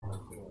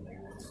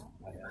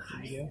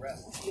you.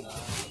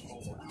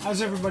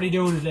 How's everybody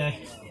doing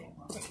today?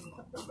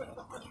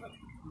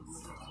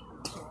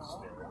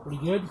 Pretty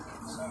good?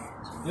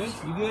 Good?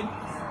 You good?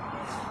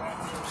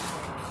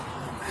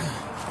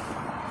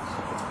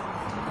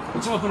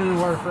 Let's open in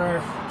a word of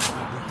prayer.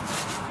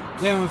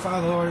 Dear Heavenly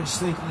Father, Lord, I just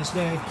thank you this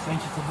day.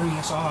 Thank you for bringing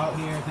us all out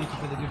here. Thank you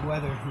for the good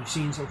weather we've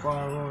seen so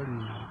far, Lord.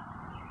 And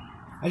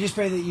I just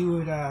pray that you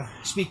would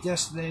speak to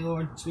us today,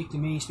 Lord. Speak to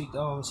me, speak to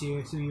all of us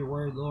here through your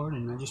word, Lord.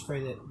 And I just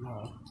pray that,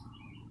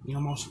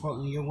 most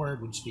importantly, your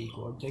word would speak,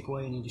 Lord. Take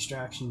away any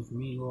distraction from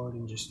me, Lord,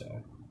 and just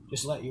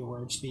let your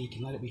word speak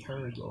and let it be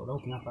heard, Lord.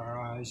 Open up our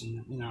eyes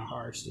and in our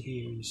hearts to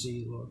hear and to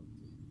see, Lord.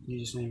 In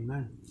Jesus' name,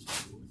 amen.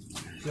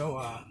 So,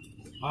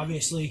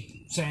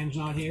 obviously, Sam's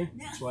not here.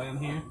 That's why I'm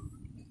here.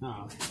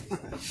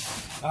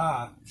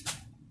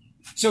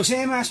 So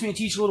Sam asked me to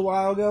teach a little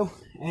while ago,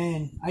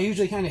 and I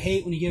usually kind of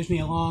hate when he gives me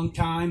a long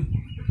time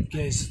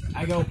because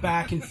I go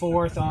back and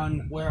forth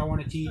on where I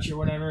want to teach or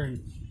whatever,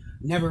 and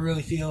never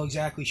really feel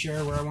exactly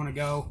sure where I want to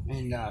go.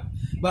 And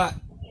but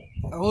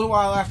a little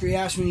while after he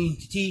asked me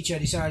to teach,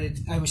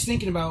 I was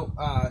thinking about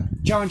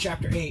John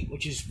chapter 8,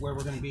 which is where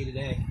we're going to be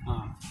today.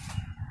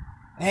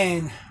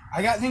 And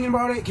I got thinking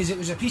about it because it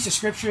was a piece of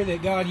scripture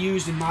that God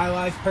used in my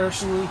life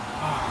personally.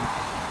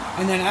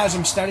 And then as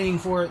I'm studying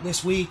for it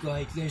this week,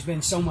 there's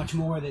been so much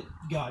more that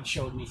God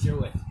showed me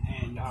through it.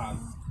 And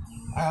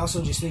I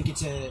also just think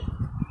it's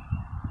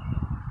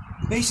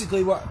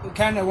basically what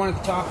kind of one of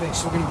the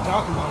topics we're going to be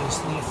talking about is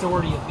the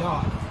authority of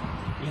God.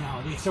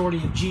 The authority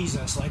of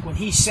Jesus. Like when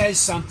he says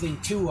something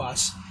to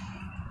us,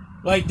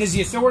 does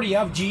the authority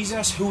of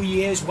Jesus, who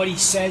he is, what he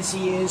says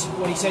he is,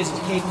 what he says he's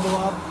capable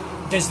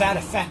of, does that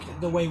affect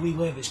the way we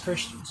live as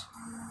Christians?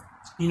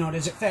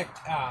 Does it affect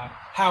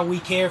how we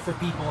care for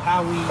people,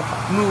 how we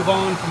move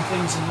on from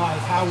things in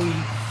life, how we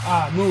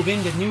move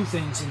into new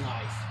things in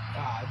life?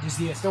 Does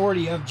the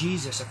authority of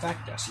Jesus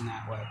affect us in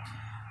that way?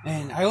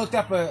 And I looked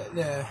up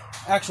the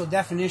actual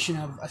definition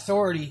of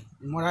authority,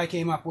 and what I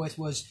came up with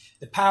was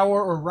the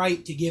power or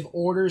right to give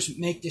orders,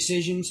 make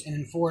decisions, and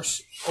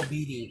enforce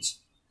obedience.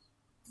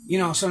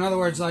 So in other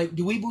words,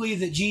 do we believe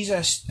that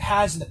Jesus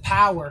has the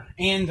power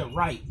and the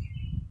right?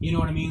 You know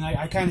what I mean?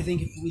 I kind of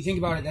think if we think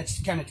about it,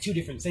 that's kind of two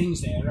different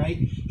things there, right?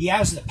 He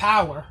has the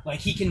power,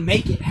 he can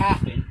make it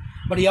happen,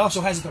 but he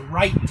also has the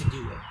right to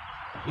do it.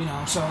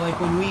 So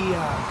when we,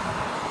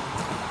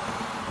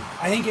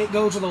 I think it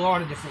goes with a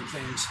lot of different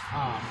things.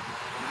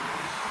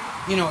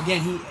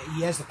 Again,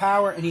 he has the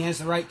power and he has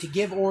the right to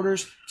give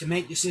orders, to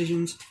make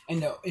decisions,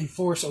 and to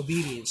enforce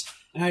obedience.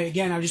 And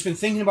I've just been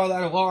thinking about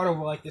that a lot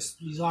over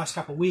these last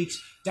couple of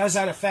weeks. Does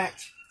that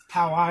affect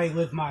how I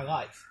live my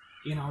life?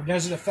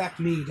 Does it affect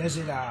me? Does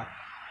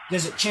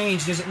it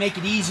change? Does it make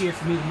it easier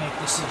for me to make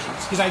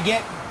decisions? Because I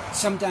get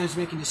sometimes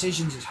making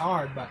decisions is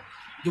hard, but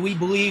do we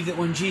believe that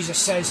when Jesus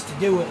says to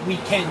do it, we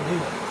can do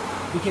it?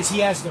 Because he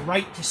has the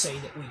right to say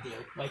that we do.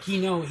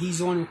 He's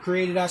the one who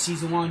created us.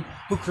 He's the one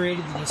who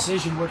created the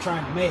decision we're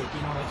trying to make.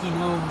 He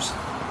knows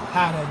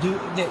how to do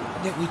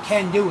that we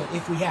can do it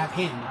if we have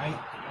him, right?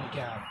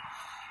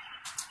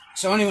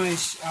 So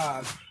anyways,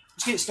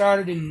 let's get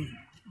started in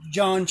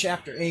John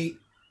chapter 8.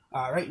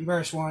 Right in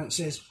verse 1, it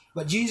says,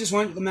 "But Jesus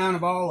went to the Mount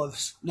of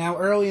Olives. Now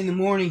early in the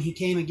morning he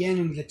came again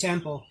into the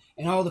temple,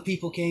 and all the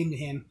people came to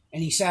him,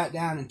 and he sat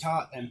down and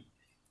taught them."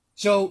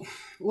 So,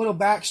 a little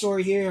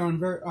backstory here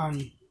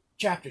on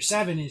chapter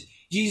 7 is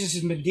Jesus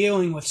has been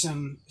dealing with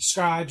some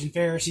scribes and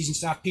Pharisees and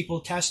stuff,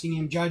 people testing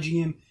him, judging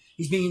him.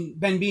 He's been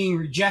being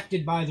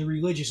rejected by the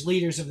religious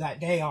leaders of that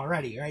day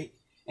already, right?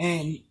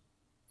 And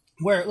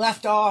where it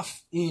left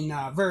off in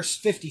verse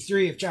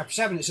 53 of chapter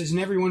 7, it says, "And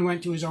everyone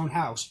went to his own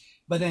house.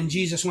 But then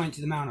Jesus went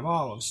to the Mount of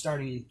Olives,"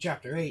 starting in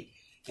chapter 8.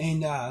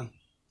 And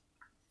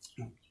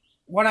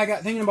what I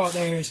got thinking about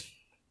there is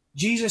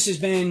Jesus has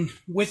been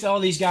with all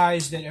these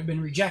guys that have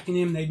been rejecting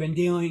him. They've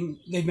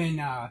been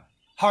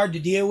hard to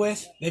deal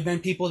with. They've been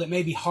people that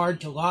may be hard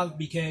to love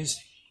because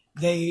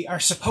they are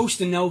supposed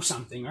to know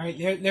something, right?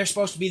 They're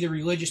supposed to be the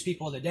religious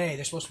people of the day.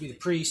 They're supposed to be the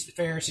priests, the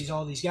Pharisees,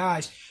 all these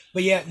guys.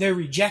 But yet they're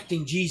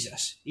rejecting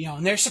Jesus,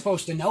 and they're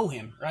supposed to know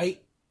him,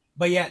 right?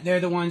 But yet they're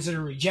the ones that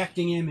are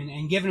rejecting him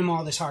and giving him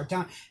all this hard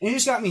time. And it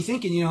just got me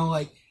thinking,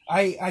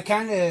 I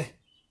kind of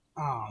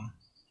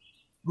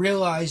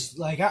realized,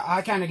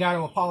 I kind of got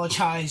to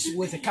apologize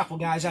with a couple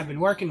guys I've been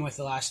working with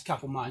the last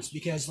couple months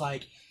because,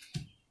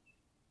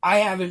 I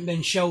haven't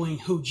been showing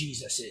who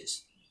Jesus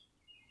is.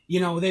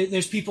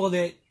 There's people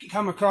that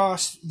come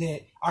across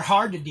that are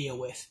hard to deal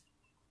with,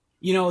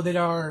 that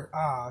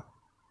are,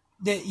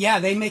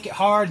 they make it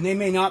hard and they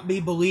may not be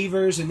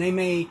believers and they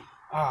may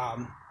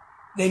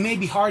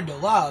be hard to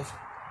love,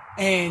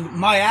 and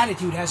my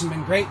attitude hasn't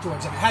been great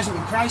towards them. It hasn't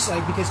been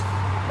Christ-like because,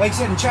 like I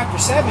said in chapter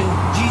 7,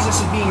 Jesus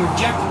is being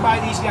rejected by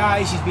these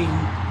guys. He's being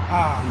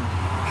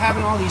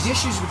having all these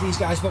issues with these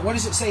guys. But what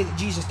does it say that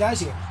Jesus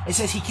does here? It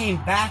says he came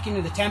back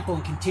into the temple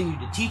and continued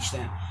to teach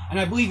them. And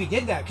I believe he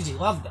did that because he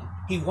loved them.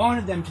 He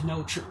wanted them to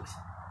know truth.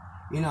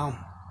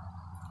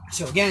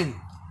 So again,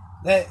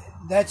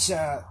 that's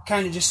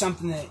kind of just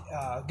something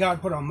that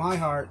God put on my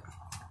heart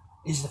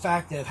is the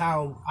fact of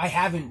how I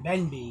haven't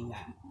been being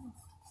that.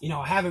 You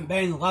know, I haven't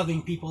been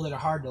loving people that are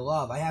hard to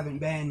love. I haven't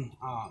been,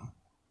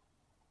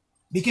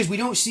 because we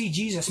don't see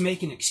Jesus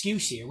make an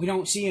excuse here. We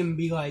don't see him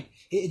be like,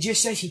 it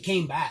just says he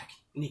came back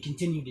and he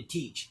continued to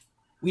teach.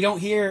 We don't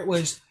hear it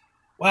was,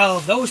 well,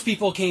 those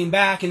people came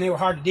back and they were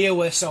hard to deal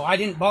with, so I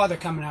didn't bother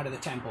coming out of the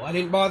temple. I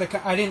didn't bother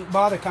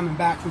coming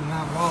back from the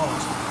Mount of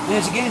Olives. And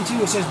it's again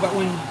too, it says,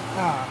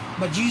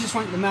 but Jesus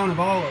went to the Mount of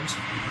Olives.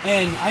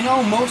 And I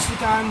know most of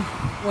the time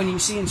when you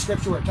see in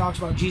Scripture where it talks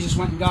about Jesus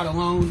went and got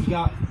alone,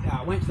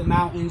 went to the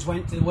mountains,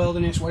 went to the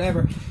wilderness,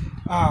 whatever.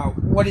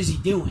 What is he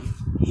doing?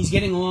 He's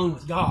getting alone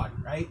with God,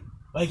 right?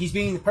 Like he's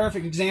being the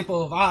perfect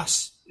example of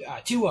us,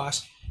 to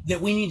us, that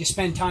we need to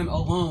spend time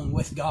alone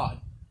with God.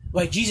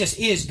 Like Jesus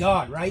is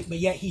God, right? But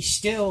yet he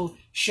still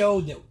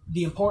showed that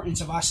the importance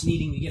of us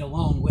needing to get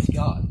alone with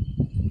God.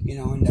 You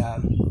know, and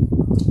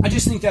I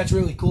just think that's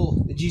really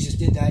cool that Jesus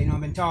did that. You know,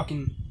 I've been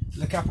talking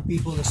with a couple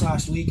people this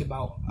last week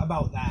about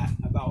that,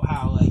 about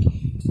how like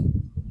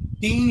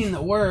being in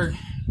the Word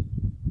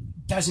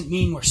doesn't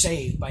mean we're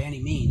saved by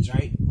any means,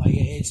 right? Like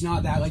it's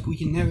not that like we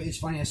can never. It's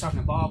funny. I was talking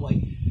to Bob. Like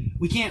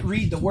we can't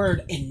read the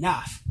Word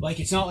enough.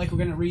 Like it's not like we're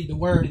going to read the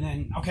Word and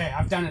then okay,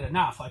 I've done it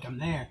enough. Like I'm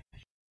there.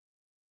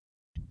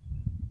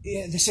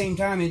 At the same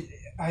time,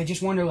 I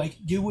just wonder, like,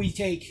 do we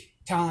take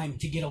time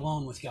to get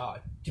alone with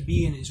God, to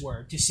be in His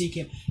Word, to seek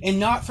Him,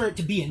 and not for it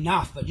to be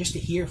enough, but just to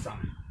hear from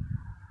Him?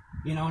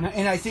 You know,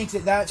 and I think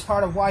that that's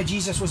part of why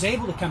Jesus was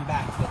able to come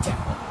back to the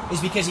temple, is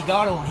because He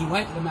got alone. He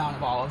went to the Mount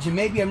of Olives, and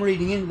maybe I'm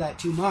reading into that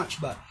too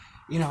much, but,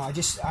 you know,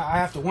 I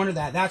have to wonder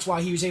that. That's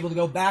why He was able to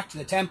go back to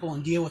the temple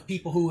and deal with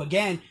people who,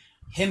 again,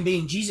 Him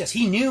being Jesus,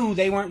 He knew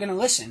they weren't going to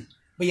listen,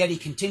 but yet He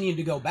continued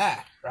to go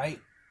back, right?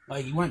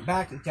 Like, He went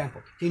back to the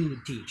temple,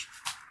 continued to teach.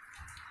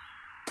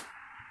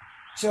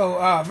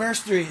 So, verse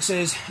 3, it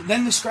says,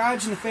 Then the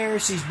scribes and the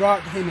Pharisees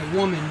brought to him a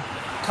woman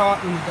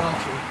caught in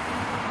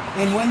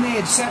adultery. And when they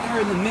had set her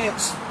in the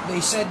midst,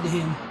 they said to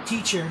him,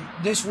 Teacher,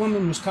 this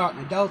woman was caught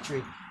in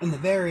adultery, in the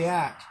very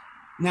act.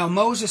 Now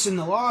Moses in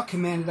the law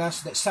commanded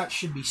us that such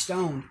should be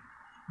stoned.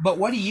 But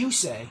what do you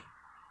say?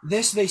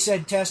 This they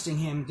said, testing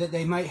him, that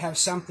they might have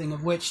something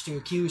of which to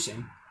accuse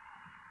him.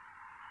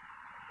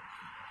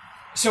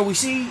 So we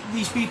see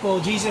these people,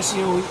 Jesus,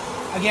 you know,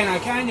 again,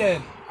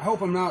 I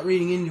hope I'm not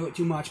reading into it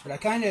too much, but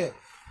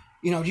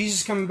Jesus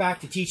is coming back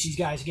to teach these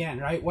guys again,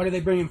 right? What do they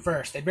bring him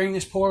first? They bring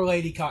this poor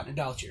lady caught in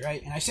adultery,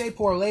 right? And I say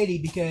poor lady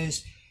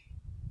because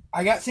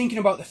I got thinking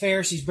about the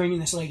Pharisees bringing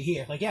this lady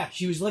here. Like, yeah,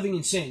 she was living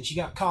in sin. She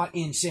got caught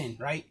in sin,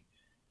 right?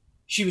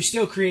 She was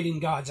still created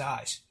in God's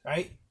eyes,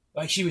 right?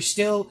 Like, she was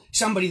still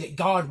somebody that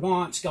God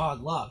wants,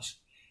 God loves.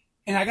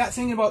 And I got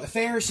thinking about the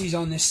Pharisees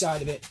on this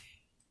side of it,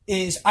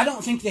 is I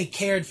don't think they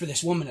cared for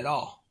this woman at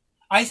all.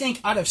 I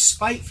think out of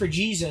spite for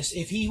Jesus,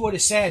 if he would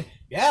have said,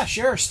 yeah,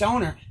 sure,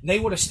 stone her, they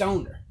would have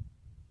stoned her.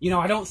 You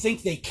know, I don't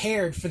think they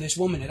cared for this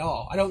woman at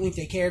all. I don't think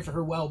they cared for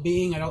her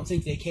well-being. I don't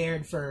think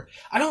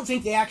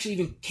they actually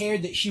even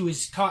cared that she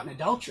was caught in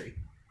adultery.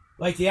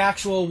 Like the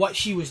actual, what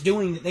she was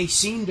doing that they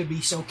seemed to be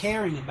so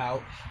caring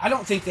about, I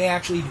don't think they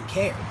actually even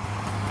cared.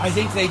 I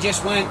think they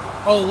just went,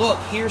 oh, look,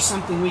 here's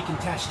something we can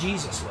test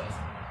Jesus with.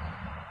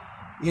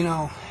 You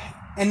know,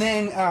 and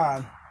then,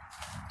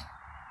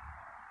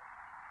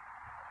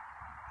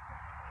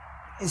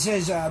 it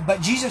says,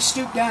 but Jesus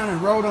stooped down and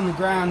wrote on the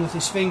ground with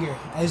his finger,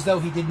 as though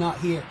he did not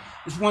hear.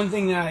 It's one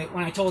thing that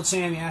when I told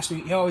Sam,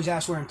 he always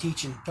asks where I'm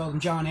teaching. I told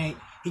him John 8.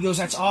 He goes,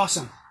 that's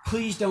awesome.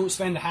 Please don't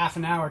spend a half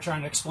an hour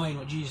trying to explain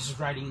what Jesus is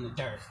writing in the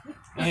dirt.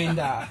 And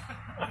I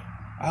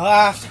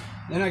laughed.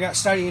 Then I got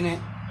studying it.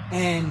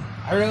 And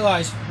I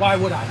realized, why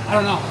would I? I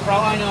don't know. For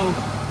all I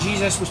know,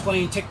 Jesus was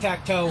playing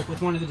tic-tac-toe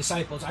with one of the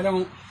disciples.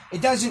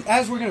 It doesn't,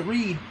 as we're going to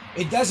read,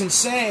 it doesn't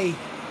say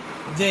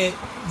that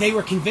they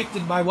were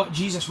convicted by what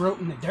Jesus wrote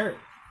in the dirt.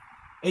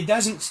 It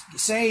doesn't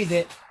say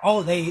that,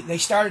 oh, they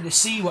started to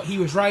see what he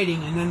was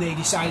writing and then they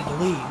decided to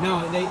leave.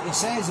 No, it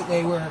says that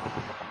they were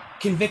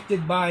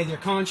convicted by their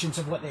conscience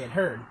of what they had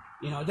heard.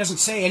 You know, it doesn't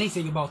say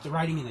anything about the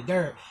writing in the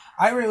dirt.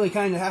 I really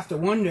kind of have to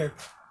wonder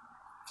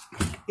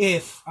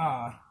if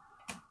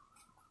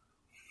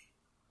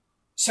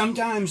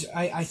sometimes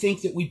I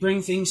think that we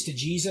bring things to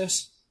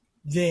Jesus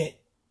that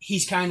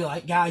he's kind of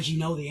like, guys, you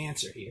know the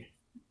answer here.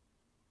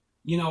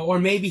 You know, or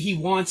maybe he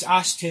wants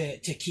us to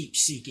keep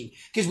seeking.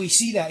 Because we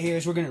see that here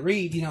as we're going to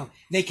read, you know,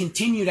 they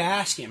continue to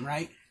ask him,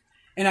 right?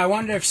 And I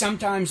wonder if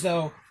sometimes,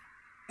 though,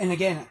 and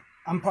again,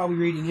 I'm probably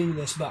reading into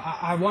this, but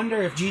I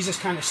wonder if Jesus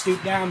kind of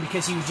stooped down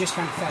because he was just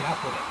kind of fed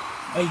up with it.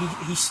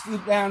 Like he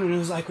stooped down and it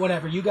was like,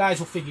 whatever, you guys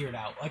will figure it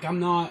out. Like, I'm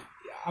not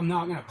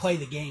going to play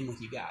the game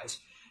with you guys.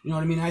 You know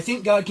what I mean? I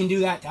think God can do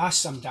that to us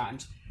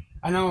sometimes.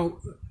 I know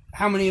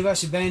how many of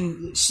us have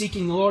been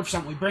seeking the Lord for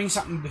something. We bring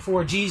something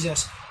before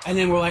Jesus, and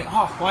then we're like,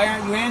 oh, why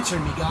aren't you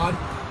answering me, God?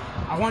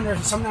 I wonder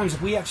sometimes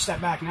if we have to step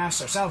back and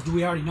ask ourselves, do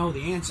we already know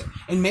the answer?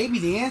 And maybe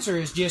the answer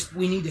is just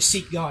we need to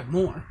seek God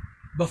more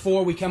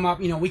before we come up.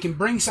 You know, we can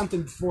bring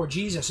something before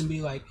Jesus and be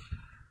like,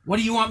 what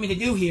do you want me to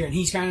do here? And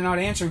he's kind of not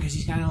answering because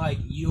he's kind of like,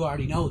 you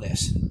already know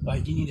this.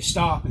 Like, you need to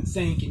stop and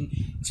think. And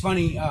it's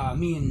funny,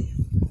 me and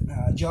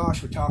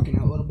Josh were talking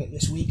a little bit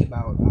this week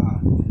about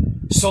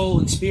soul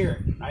and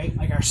spirit, right?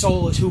 Like our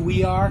soul is who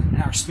we are,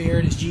 and our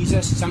spirit is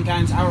Jesus.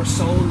 Sometimes our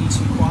soul needs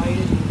to be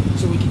quieted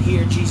so we can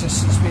hear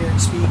Jesus' Spirit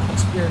speak, the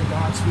Spirit of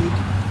God speak.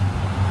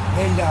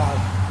 And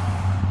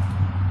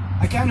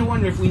I kind of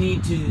wonder if we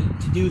need to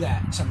do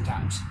that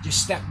sometimes.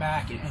 Just step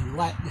back and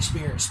let the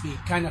Spirit speak.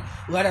 Kind of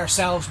let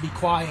ourselves be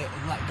quiet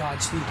and let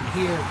God speak and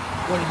hear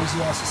what it is He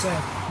has to say.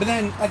 But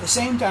then at the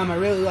same time, I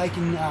really like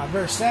in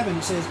verse 7,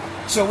 it says,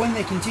 "So when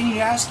they continued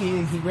asking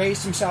Him, He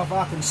raised Himself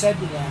up and said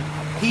to them,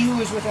 'He who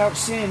is without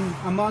sin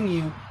among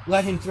you,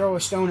 let him throw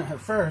a stone at her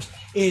first.'"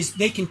 Is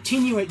they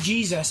continue at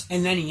Jesus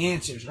and then He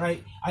answers,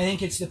 right? I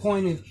think it's the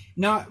point of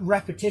not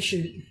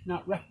repetitious,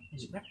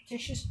 is it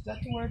repetitious? Is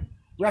that the word?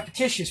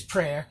 Repetitious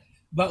prayer.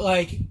 But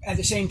like at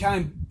the same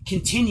time,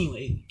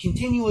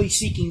 continually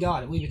seeking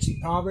God. I believe it's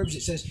in Proverbs.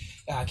 It says,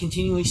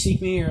 "Continually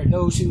seek me," or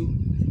those who,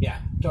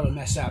 totally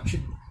messed up.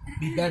 Should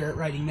be better at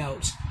writing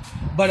notes.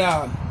 But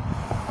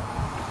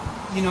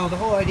the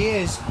whole idea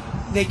is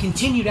they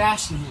continued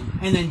asking Him,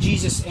 and then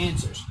Jesus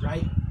answers,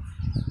 right?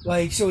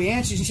 Like so, He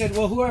answers. He said,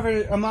 "Well,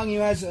 whoever among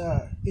you is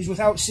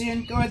without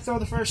sin, go ahead and throw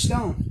the first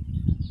stone."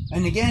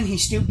 And again, He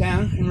stooped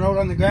down and wrote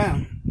on the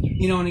ground.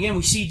 And again,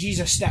 we see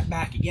Jesus step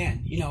back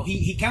again.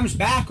 He comes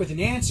back with an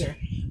answer,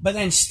 but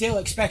then still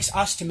expects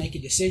us to make a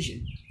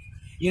decision.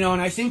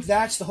 And I think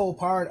that's the whole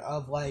part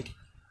of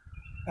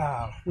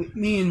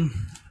me and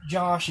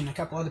Josh and a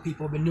couple other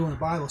people have been doing a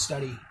Bible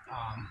study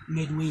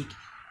midweek.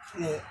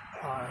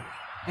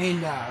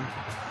 And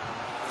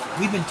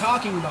we've been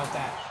talking about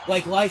that.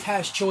 Like, life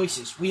has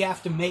choices. We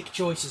have to make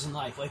choices in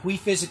life. Like, we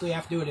physically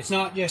have to do it. It's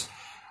not just,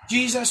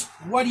 "Jesus,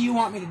 what do you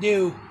want me to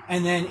do?"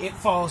 and then it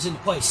falls into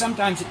place.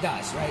 Sometimes it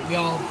does, right? We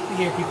all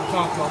hear people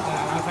talk about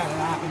that. I've had it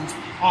happen. It's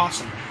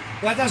awesome.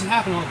 But that doesn't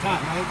happen all the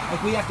time, right?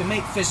 Like, we have to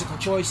make physical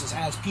choices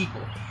as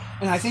people.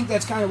 And I think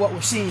that's kind of what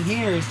we're seeing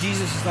here is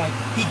Jesus is like,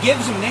 He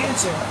gives them an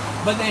answer,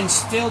 but then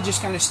still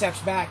just kind of steps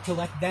back to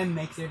let them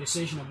make their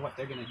decision of what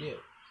they're going to do.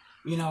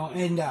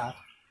 And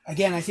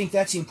again, I think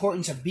that's the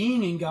importance of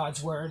being in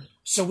God's Word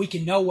so we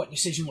can know what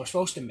decision we're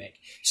supposed to make.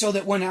 So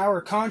that when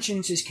our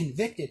conscience is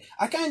convicted,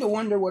 I kind of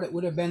wonder what it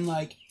would have been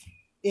like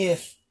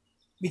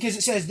because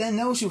it says, "Then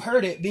those who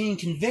heard it, being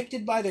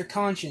convicted by their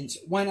conscience,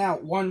 went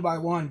out one by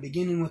one,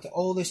 beginning with the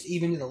oldest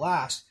even to the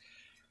last."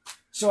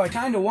 So I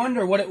kind of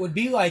wonder what it would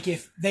be like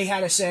if they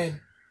had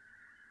said,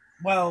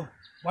 "Well,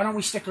 why don't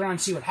we stick around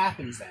and see what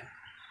happens then?"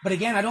 But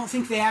again, I don't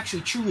think they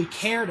actually truly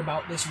cared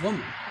about this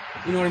woman.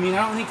 You know what I mean?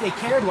 I don't think they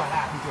cared what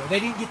happened to her. They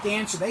didn't get the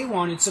answer they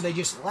wanted, so they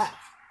just left.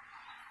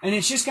 And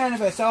it's just kind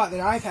of a thought that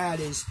I've had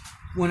is,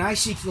 when I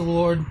seek the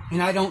Lord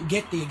and I don't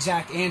get the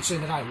exact answer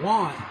that I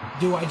want,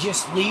 do I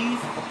just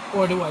leave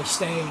or do I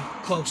stay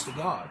close to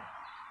God?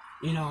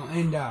 And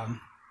I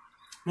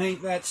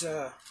think that's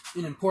an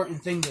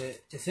important thing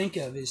to think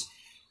of, is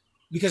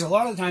because a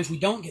lot of the times we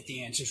don't get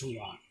the answers we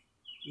want,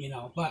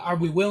 but are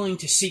we willing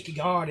to seek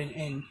God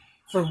and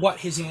for what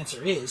His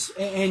answer is,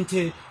 and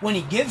to, when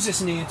He gives us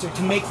an answer,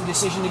 to make the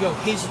decision to go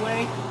His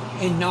way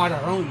and not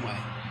our own way.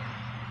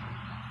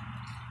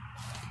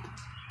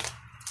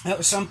 That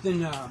was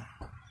something,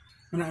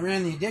 when I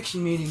ran the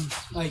addiction meeting,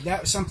 like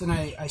that was something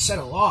I said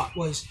a lot,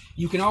 was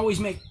you can always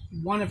make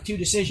one of two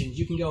decisions.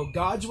 You can go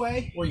God's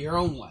way or your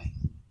own way.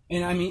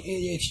 And I mean,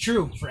 it's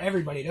true for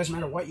everybody. It doesn't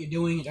matter what you're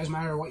doing. It doesn't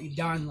matter what you've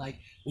done. Like,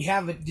 we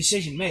have a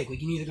decision to make. We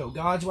can either go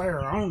God's way or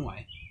our own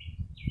way.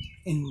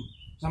 And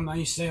something I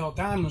used to say all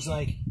the time was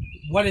like,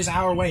 what has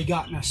our way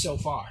gotten us so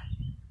far?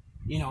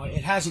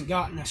 It hasn't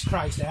gotten us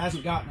Christ. It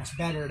hasn't gotten us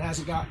better. It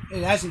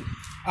hasn't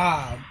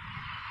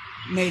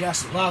made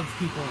us love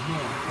people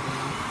more.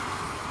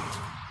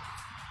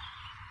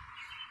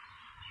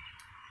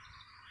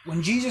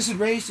 When Jesus had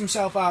raised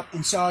Himself up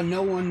and saw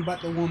no one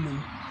but the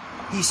woman,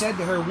 He said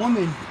to her,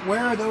 "Woman,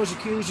 where are those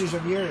accusers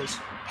of yours?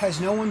 Has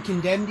no one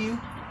condemned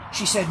you?"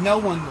 She said, "No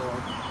one,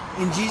 Lord."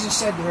 And Jesus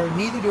said to her,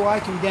 "Neither do I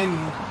condemn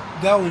you.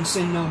 Go and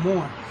sin no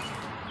more."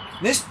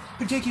 This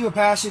particular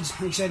passage,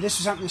 like I said, this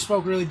was something that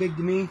spoke really big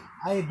to me.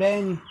 I had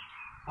been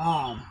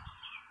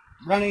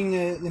running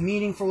the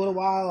meeting for a little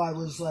while. I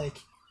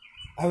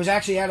was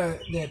actually at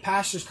the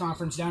pastor's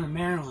conference down in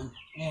Maryland,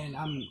 and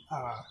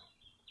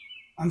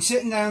I'm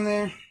sitting down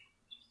there,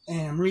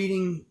 and I'm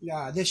reading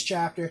this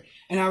chapter,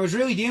 and I was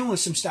really dealing with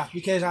some stuff,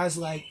 because I was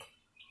like,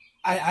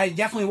 I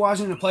definitely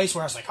wasn't in a place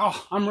where I was like,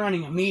 "Oh, I'm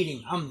running a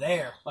meeting. I'm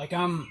there. Like,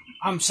 I'm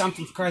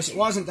something for Christ." It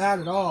wasn't that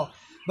at all.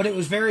 But it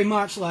was very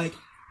much like,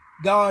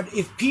 God,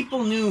 if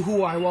people knew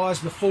who I was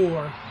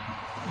before,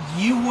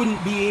 You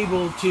wouldn't be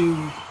able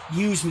to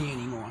use me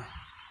anymore.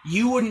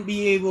 You wouldn't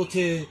be able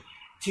to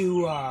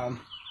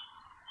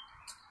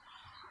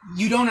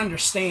you don't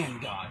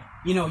understand, God.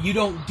 You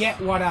don't get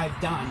what I've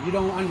done. You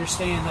don't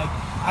understand, like,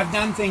 I've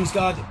done things,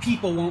 God, that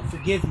people won't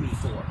forgive me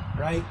for,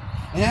 right?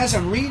 And as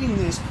I'm reading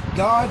this,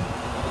 God,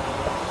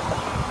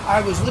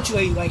 I was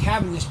literally like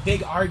having this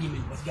big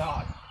argument with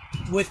God,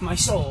 with my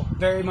soul,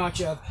 very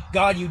much of,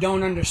 God, You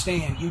don't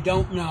understand. You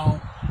don't know.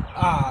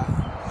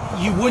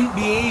 You wouldn't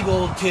be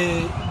able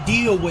to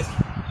deal with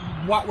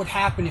what would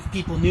happen if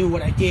people knew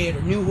what I did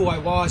or knew who I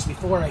was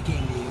before I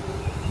came to you.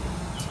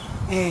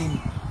 And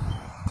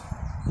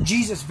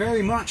Jesus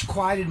very much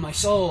quieted my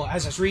soul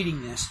as I was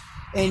reading this.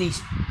 And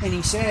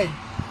he said,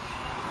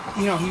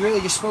 he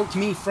really just spoke to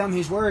me from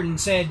his word and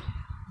said,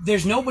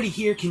 there's nobody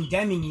here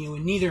condemning you,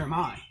 and neither am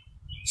I.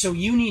 So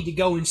you need to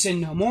go and sin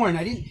no more. And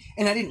I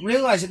didn't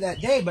realize it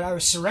that day, but I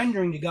was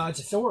surrendering to God's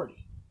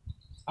authority.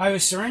 I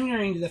was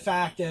surrendering to the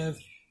fact of,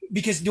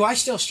 because do I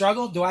still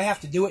struggle? Do I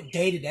have to do it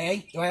day to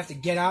day? Do I have to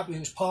get up? It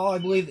was Paul, I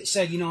believe, that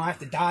said, I have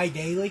to die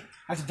daily.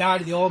 I have to die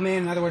to the old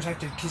man. In other words, I have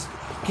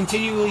to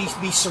continually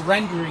be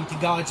surrendering to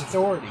God's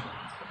authority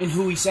in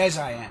who he says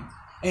I am.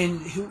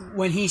 And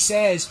when he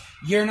says,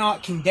 you're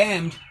not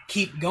condemned,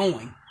 keep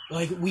going.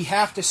 Like, we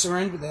have to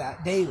surrender to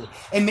that daily.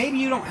 And maybe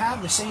you don't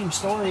have the same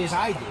story as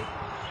I do.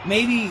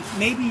 Maybe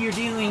you're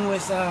dealing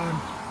with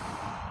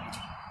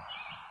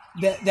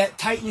that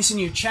tightness in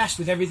your chest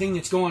with everything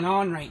that's going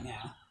on right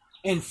now.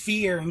 And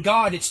fear. And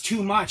God, it's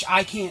too much.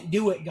 I can't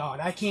do it, God.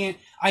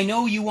 I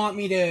know you want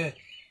me to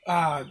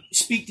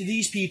speak to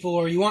these people,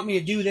 or you want me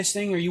to do this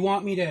thing, or you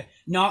want me to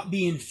not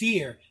be in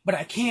fear. But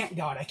I can't,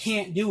 God. I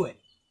can't do it.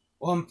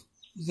 Well,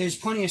 there's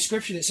plenty of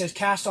scripture that says,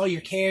 cast all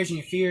your cares and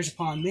your fears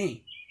upon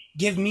me.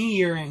 Give me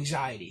your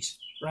anxieties,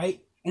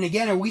 right? And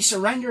again, are we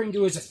surrendering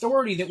to his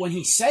authority that when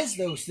he says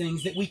those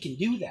things that we can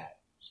do that?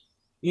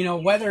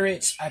 Whether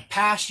it's a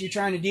past you're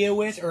trying to deal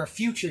with or a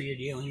future you're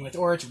dealing with,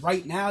 or it's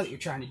right now that you're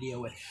trying to deal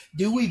with.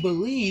 Do we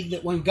believe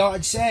that when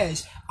God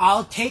says,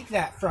 I'll take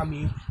that from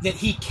you, that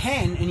he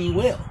can and he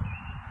will?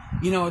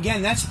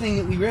 Again, that's the thing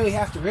that we really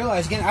have to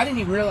realize. Again, I didn't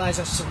even realize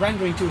I was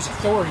surrendering to his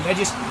authority.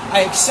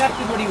 I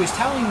accepted what he was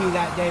telling me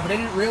that day, but I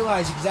didn't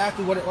realize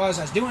exactly what it was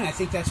I was doing. I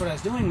think that's what I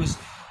was doing, was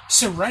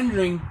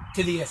surrendering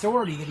to the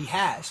authority that he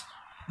has.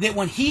 That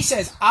when he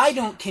says, I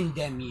don't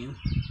condemn you,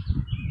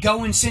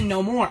 go and sin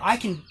no more, I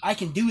can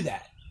do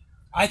that.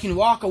 I can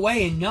walk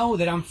away and know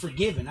that I'm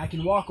forgiven. I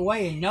can walk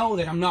away and know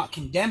that I'm not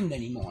condemned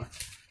anymore.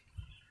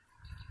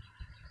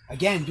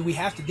 Again, do we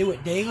have to do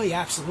it daily?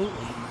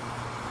 Absolutely.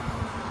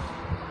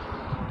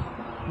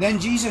 Then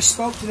Jesus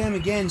spoke to them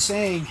again,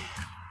 saying,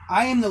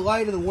 I am the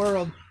light of the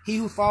world. He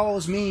who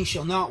follows me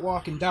shall not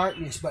walk in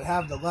darkness, but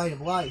have the light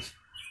of life.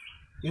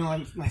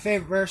 My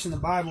favorite verse in the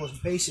Bible is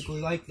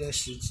basically like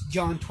this. It's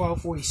John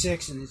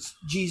 12:46, and it's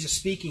Jesus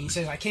speaking. He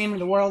says, I came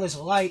into the world as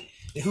a light,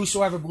 that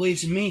whosoever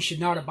believes in me should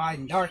not abide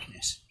in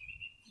darkness.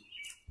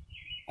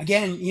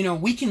 Again,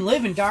 we can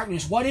live in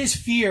darkness. What is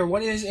fear?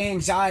 What is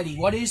anxiety?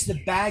 What is the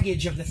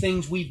baggage of the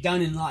things we've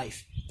done in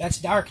life?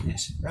 That's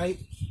darkness, right?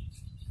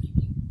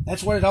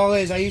 That's what it all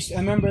is. I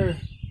remember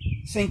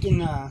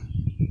thinking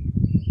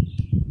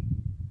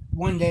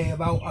one day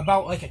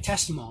about like a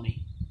testimony.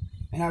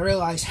 And I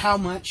realized how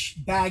much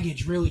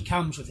baggage really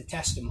comes with a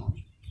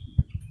testimony,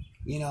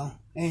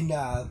 and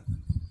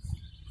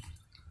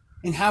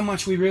how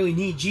much we really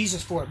need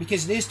Jesus for it,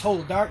 because it is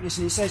total darkness.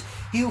 And it says,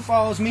 he who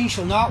follows me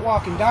shall not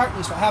walk in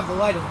darkness, but have the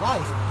light of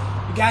life.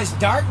 But guys,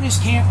 darkness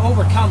can't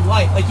overcome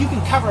light. Like, you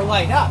can cover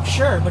light up,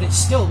 sure, but it's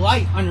still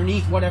light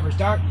underneath whatever's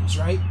darkness,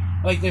 right?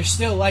 Like, there's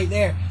still light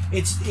there.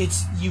 It's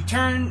you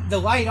turn the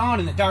light on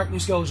and the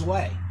darkness goes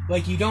away.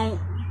 Like, you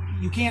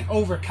can't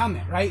overcome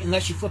it, right?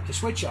 Unless you flip the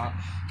switch off.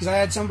 Because I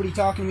had somebody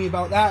talking to me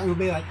about that, and would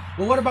be like,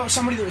 well, what about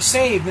somebody that was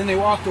saved, then they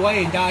walked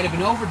away and died of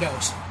an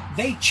overdose?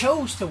 They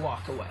chose to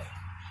walk away.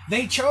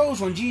 They chose,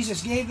 when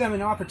Jesus gave them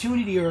an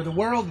opportunity, or the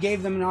world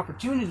gave them an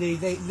opportunity,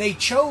 they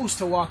chose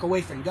to walk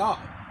away from God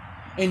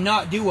and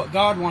not do what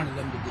God wanted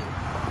them to do.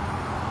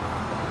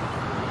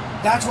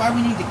 That's why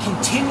we need to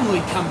continually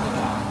come to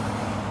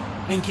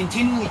God and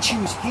continually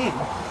choose him.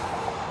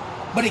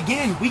 But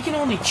again, we can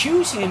only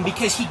choose him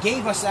because he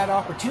gave us that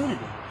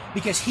opportunity,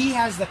 because he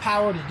has the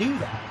power to do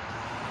that.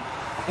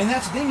 And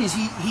that's the thing, is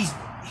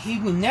he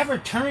will never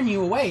turn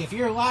you away. If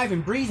you're alive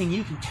and breathing,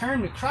 you can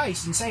turn to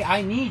Christ and say,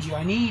 I need you.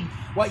 I need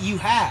what you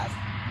have.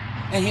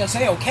 And he'll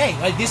say, okay,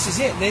 like, this is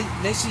it.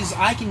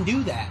 I can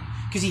do that,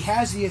 because he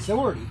has the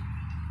authority.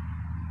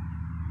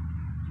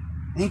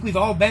 I think we've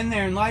all been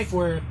there in life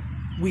where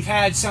we've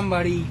had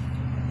somebody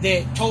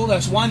that told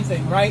us one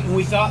thing, right? And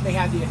we thought they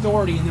had the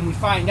authority, and then we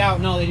find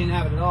out, no, they didn't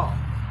have it at all,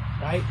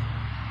 right?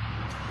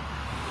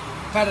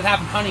 I've had it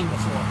happen hunting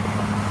before.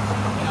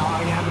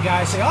 I have a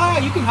guy say, oh,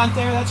 you can hunt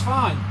there, that's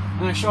fine.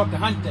 And I show up to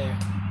hunt there,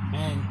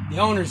 and the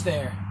owner's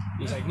there.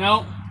 He's like,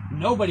 no,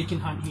 nobody can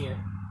hunt here.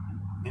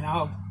 And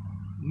I'll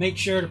make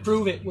sure to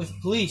prove it with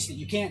police that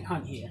you can't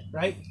hunt here,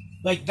 right?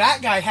 Like,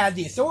 that guy had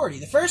the authority.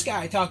 The first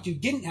guy I talked to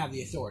didn't have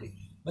the authority.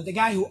 But the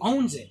guy who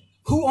owns it,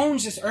 who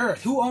owns this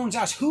earth? Who owns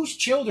us? Whose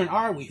children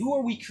are we? Who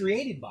are we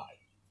created by?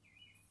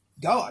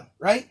 God,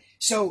 right?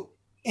 So,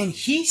 and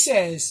he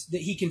says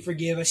that he can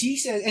forgive us. He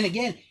says, and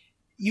again,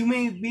 you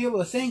may be able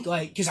to think,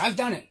 like, because I've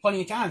done it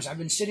plenty of times. I've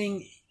been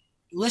sitting,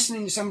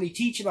 listening to somebody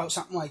teach about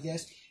something like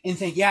this and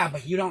think, yeah,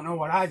 but you don't know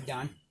what I've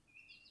done.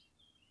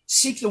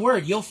 Seek the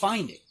word, you'll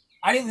find it.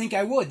 I didn't think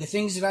I would. The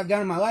things that I've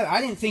done in my life,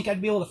 I didn't think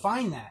I'd be able to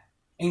find that.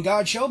 And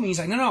God showed me, he's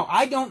like, no,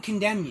 I don't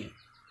condemn you.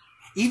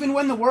 Even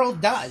when the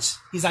world does,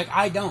 he's like,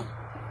 I don't.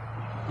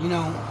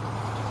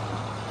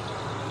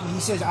 he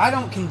says, I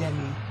don't condemn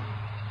you.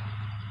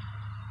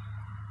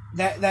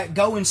 That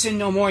go and sin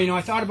no more. You know,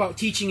 I thought about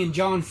teaching in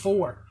John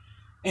 4,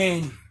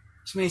 and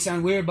this may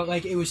sound weird, but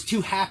like it was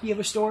too happy of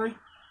a story,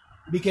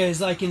 because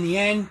like in the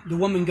end, the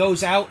woman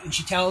goes out and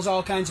she tells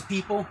all kinds of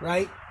people,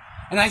 right?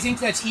 And I think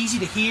that's easy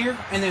to hear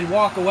and then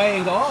walk away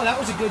and go, oh, that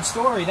was a good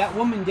story. That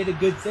woman did a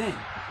good thing.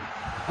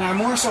 And I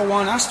more so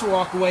want us to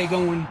walk away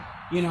going,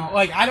 you know,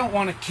 like I don't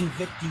want to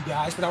convict you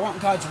guys, but I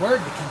want God's word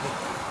to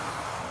convict you.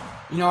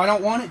 You know, I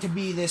don't want it to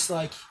be this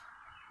like,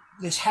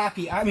 this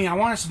happy, I mean, I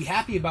want us to be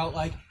happy about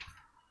like,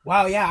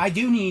 wow, yeah, I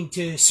do need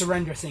to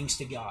surrender things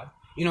to God.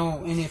 You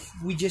know, and if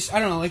we just, I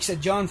don't know, like I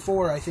said, John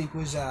 4, I think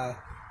was, it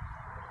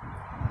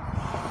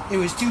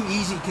was too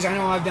easy, because I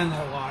know I've done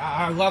that a lot.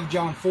 I love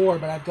John 4,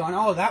 but I've gone,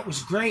 oh, that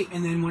was great.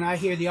 And then when I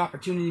hear the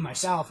opportunity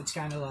myself, it's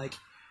kind of like,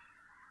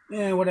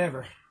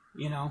 whatever,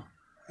 you know.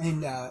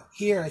 And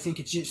here, I think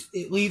it's just,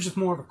 it leaves with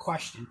more of a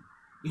question.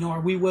 You know, are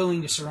we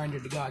willing to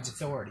surrender to God's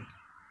authority?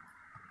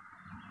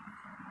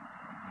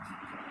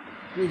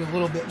 Read a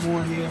little bit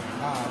more here.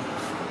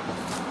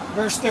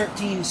 Verse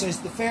 13, it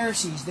says, the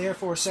Pharisees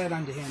therefore said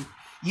unto him,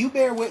 you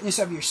bear witness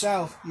of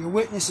yourself, your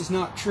witness is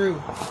not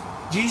true.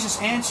 Jesus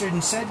answered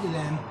and said to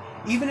them,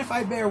 even if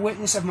I bear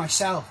witness of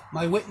myself,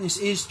 my witness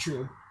is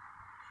true.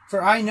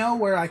 For I know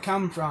where I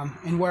come from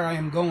and where I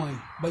am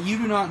going, but you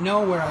do not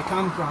know where I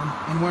come from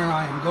and where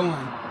I am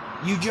going.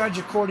 You judge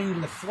according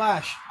to the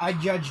flesh, I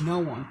judge no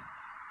one.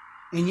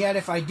 And yet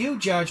if I do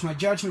judge, my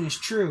judgment is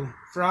true,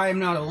 for I am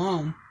not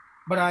alone,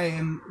 but I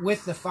am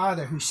with the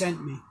Father who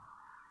sent me.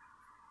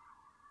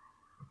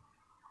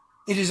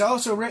 It is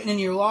also written in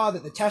your law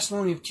that the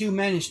testimony of two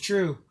men is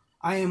true.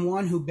 I am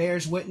one who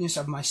bears witness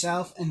of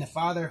myself, and the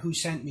Father who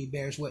sent me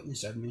bears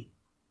witness of me.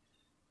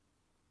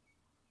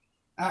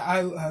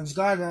 I was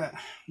glad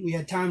we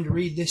had time to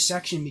read this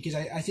section, because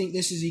I think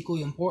this is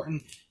equally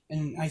important,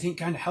 and I think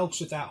kind of helps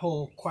with that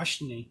whole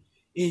questioning,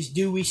 is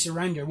do we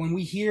surrender? When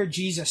we hear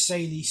Jesus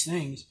say these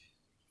things,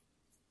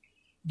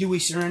 do we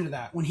surrender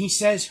that? When he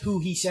says who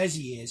he says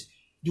he is,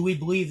 do we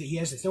believe that he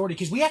has authority?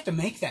 Because we have to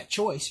make that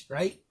choice,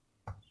 right?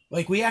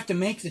 Like, we have to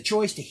make the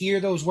choice to hear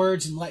those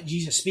words and let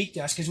Jesus speak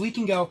to us. Because we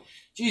can go,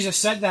 Jesus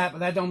said that, but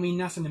that don't mean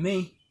nothing to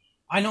me.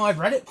 I know I've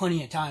read it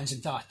plenty of times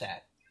and thought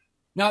that.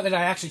 Not that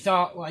I actually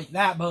thought like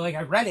that, but like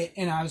I read it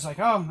and I was like,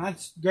 oh,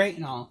 that's great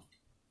and all.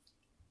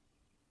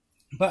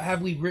 But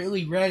have we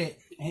really read it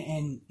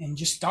and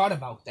just thought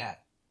about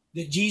that?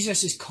 That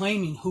Jesus is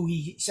claiming who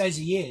he says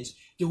he is.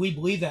 Do we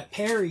believe that?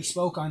 Perry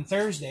spoke on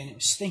Thursday and it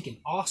was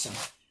stinking awesome.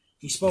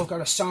 He spoke out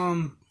of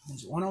Psalm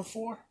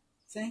 104, I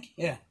think?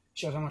 Yeah.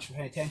 Shows how much we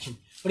pay attention.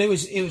 But it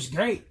was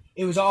great.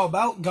 It was all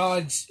about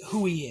God's,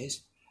 who he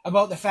is,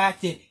 about the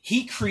fact that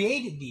he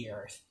created the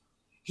earth.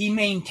 He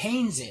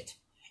maintains it.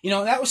 You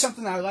know, that was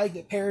something I like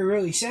that Perry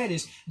really said,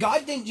 is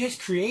God didn't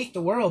just create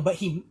the world, but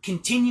he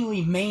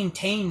continually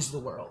maintains the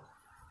world.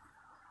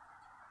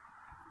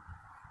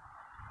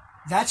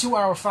 That's who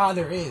our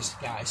Father is,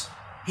 guys.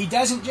 He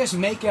doesn't just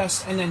make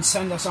us and then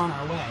send us on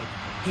our way.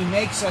 He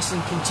makes us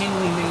and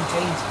continually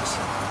maintains us.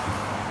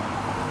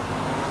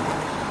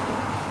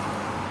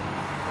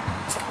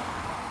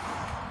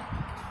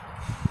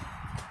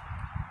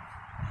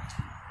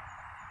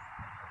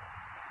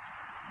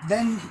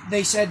 Then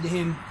they said to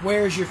him,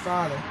 where is your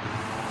Father?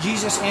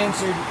 Jesus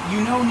answered,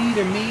 you know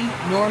neither me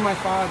nor my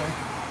Father.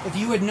 If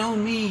you had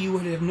known me, you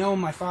would have known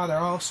my Father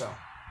also.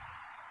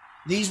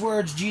 These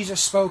words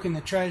Jesus spoke in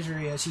the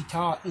treasury as he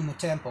taught in the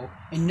temple,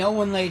 and no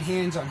one laid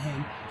hands on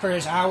him, for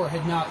his hour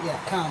had not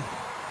yet come.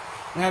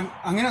 And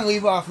I'm going to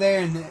leave off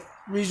there, and the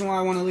reason why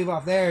I want to leave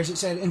off there is it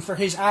said, and for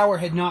his hour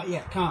had not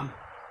yet come.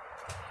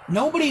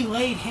 Nobody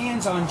laid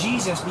hands on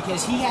Jesus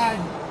because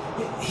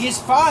his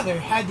Father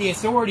had the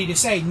authority to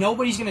say,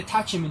 nobody's going to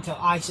touch him until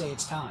I say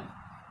it's time.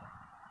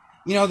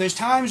 You know, there's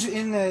times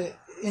in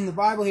the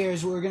Bible here,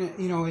 as we're going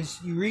to, you know,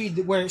 as you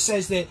read, where it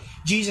says that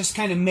Jesus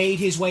kind of made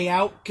his way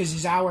out because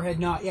his hour had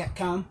not yet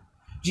come.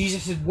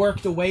 Jesus had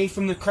worked away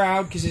from the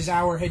crowd because his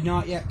hour had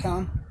not yet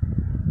come.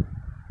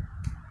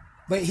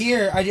 But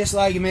here, I just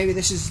like, maybe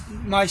this is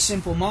my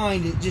simple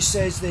mind, it just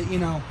says that, you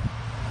know,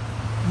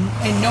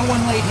 and no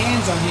one laid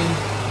hands on him,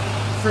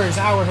 for his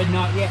hour had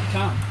not yet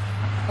come.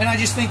 And I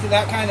just think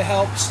that kind of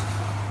helps,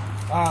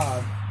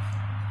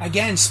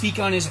 again, speak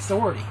on his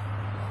authority.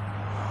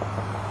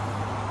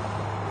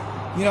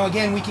 You know,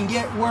 again, we can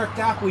get worked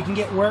up, we can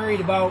get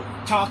worried about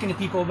talking to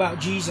people about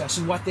Jesus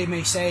and what they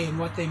may say and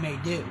what they may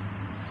do.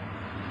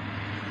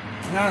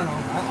 And I don't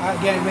know,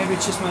 again, maybe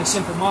it's just my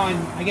simple mind.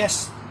 I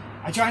guess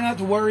I try not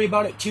to worry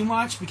about it too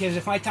much, because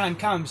if my time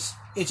comes,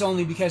 it's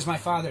only because my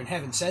Father in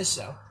heaven says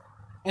so.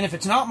 And if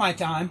it's not my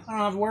time, I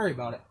don't have to worry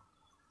about it.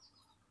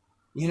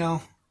 You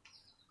know?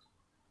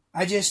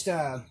 I just,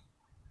 that's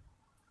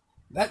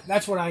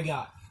what I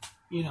got.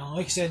 You know,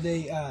 like I said,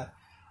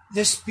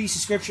 this piece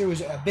of scripture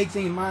was a big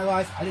thing in my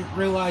life. I didn't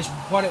realize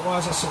what it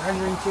was I was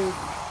surrendering to.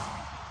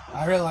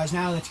 I realize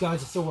now that's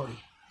God's authority,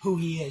 who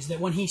he is, that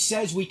when he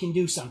says we can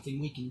do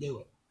something, we can do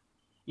it.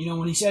 You know,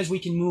 when he says we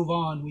can move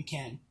on, we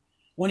can.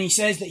 When he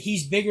says that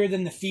he's bigger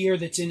than the fear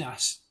that's in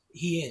us,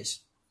 he is.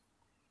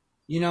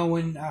 You know,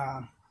 when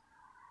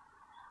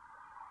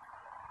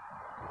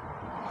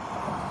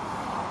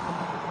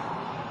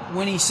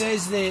he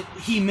says that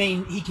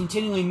he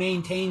continually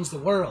maintains the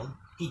world,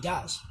 he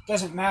does. It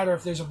doesn't matter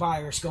if there's a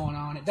virus going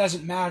on. It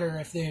doesn't matter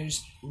if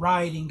there's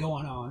rioting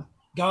going on.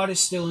 God is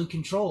still in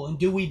control. And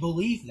do we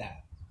believe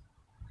that?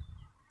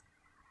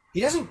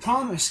 He doesn't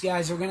promise,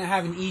 guys, we're going to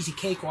have an easy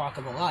cakewalk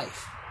of a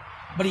life.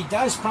 But he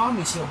does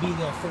promise he'll be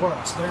there for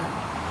us during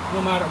it,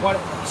 no matter what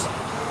it looks like.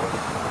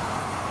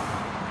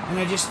 And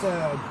I just,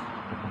 I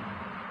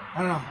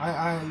don't know,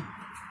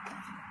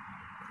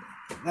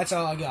 that's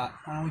all I got.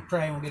 We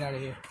pray and we'll get out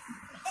of here.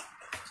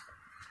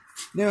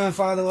 Dear Heavenly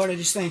Father, Lord, I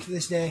just thank you for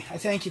this day. I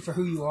thank you for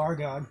who you are,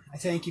 God. I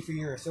thank you for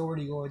your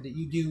authority, Lord, that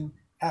you do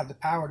have the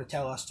power to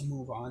tell us to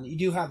move on, that you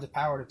do have the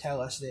power to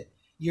tell us that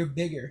you're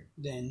bigger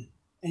than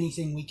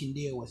anything we can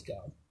deal with,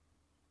 God.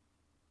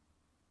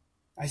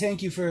 I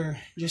thank you for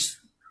just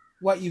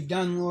what you've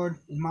done, Lord,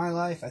 in my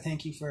life. I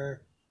thank you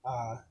for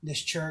this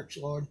church,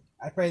 Lord.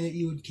 I pray that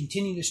you would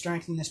continue to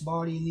strengthen this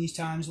body in these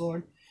times,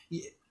 Lord.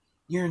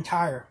 Your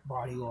entire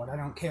body, Lord. I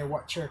don't care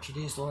what church it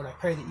is, Lord. I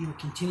pray that you would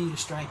continue to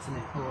strengthen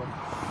it, Lord.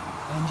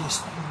 And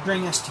just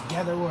bring us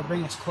together, Lord.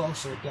 Bring us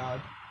closer,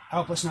 God.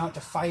 Help us not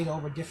to fight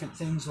over different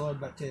things, Lord,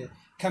 but to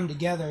come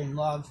together in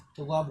love,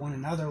 to love one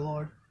another,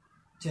 Lord.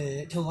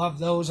 To love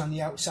those on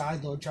the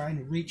outside, Lord, trying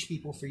to reach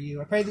people for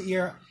you. I pray that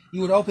you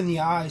would open the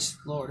eyes,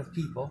 Lord, of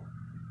people.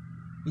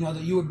 You know,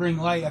 that you would bring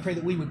light. I pray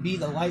that we would be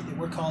the light that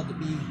we're called to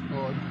be,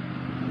 Lord.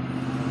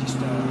 Just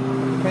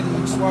pray that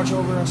you just watch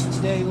over us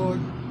today, Lord.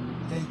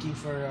 Thank you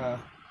for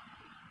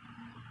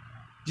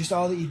just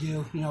all that you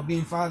do. You know,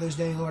 being Father's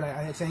Day, Lord,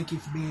 I thank you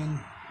for being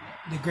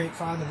the great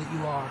Father that you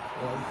are,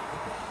 Lord.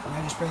 And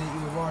I just pray that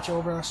you would watch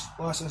over us,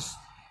 bless us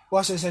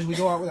as we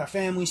go out with our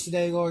families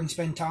today, Lord, and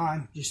spend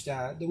time. Just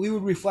that we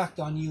would reflect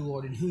on you,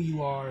 Lord, and who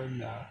you are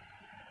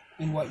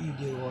and what you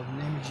do, Lord. In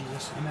the name of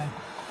Jesus, amen.